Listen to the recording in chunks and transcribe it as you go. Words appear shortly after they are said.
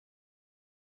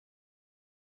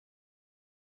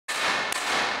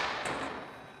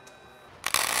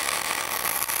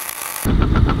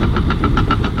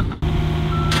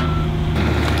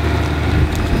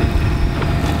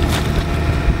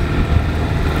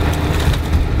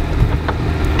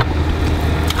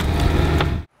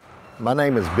My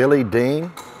name is Billy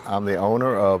Dean. I'm the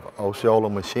owner of Osceola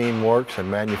Machine Works and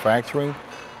Manufacturing.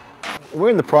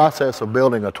 We're in the process of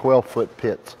building a 12-foot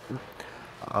pit.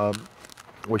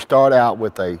 We start out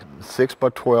with a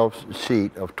 6x12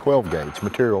 sheet of 12 gauge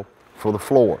material for the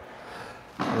floor.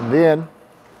 And then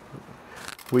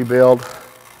we build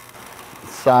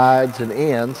sides and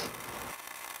ends.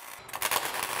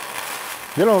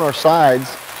 Then on our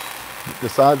sides, the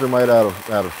sides are made out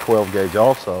of 12 gauge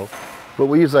also, but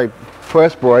we use a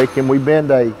press brake and we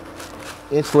bend a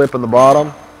inch lip in the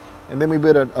bottom, and then we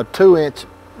bend a 2-inch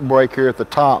brake here at the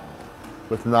top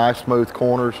with nice smooth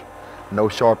corners, no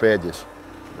sharp edges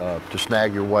to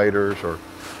snag your waders or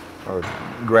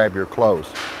grab your clothes.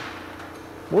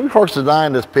 When we first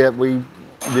designed this pit, we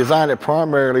designed it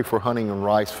primarily for hunting in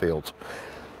rice fields.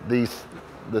 The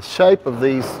shape of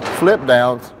these flip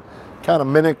downs kind of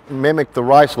mimic the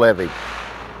rice levee.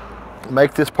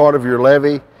 Make this part of your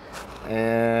levee,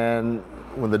 and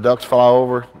when the ducks fly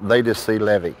over, they just see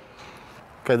levee.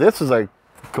 Okay, this is a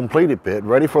completed pit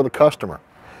ready for the customer.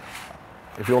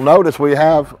 If you'll notice, we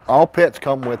have all pits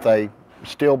come with a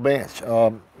steel bench.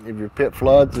 If your pit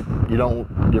floods,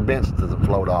 your bench doesn't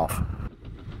float off.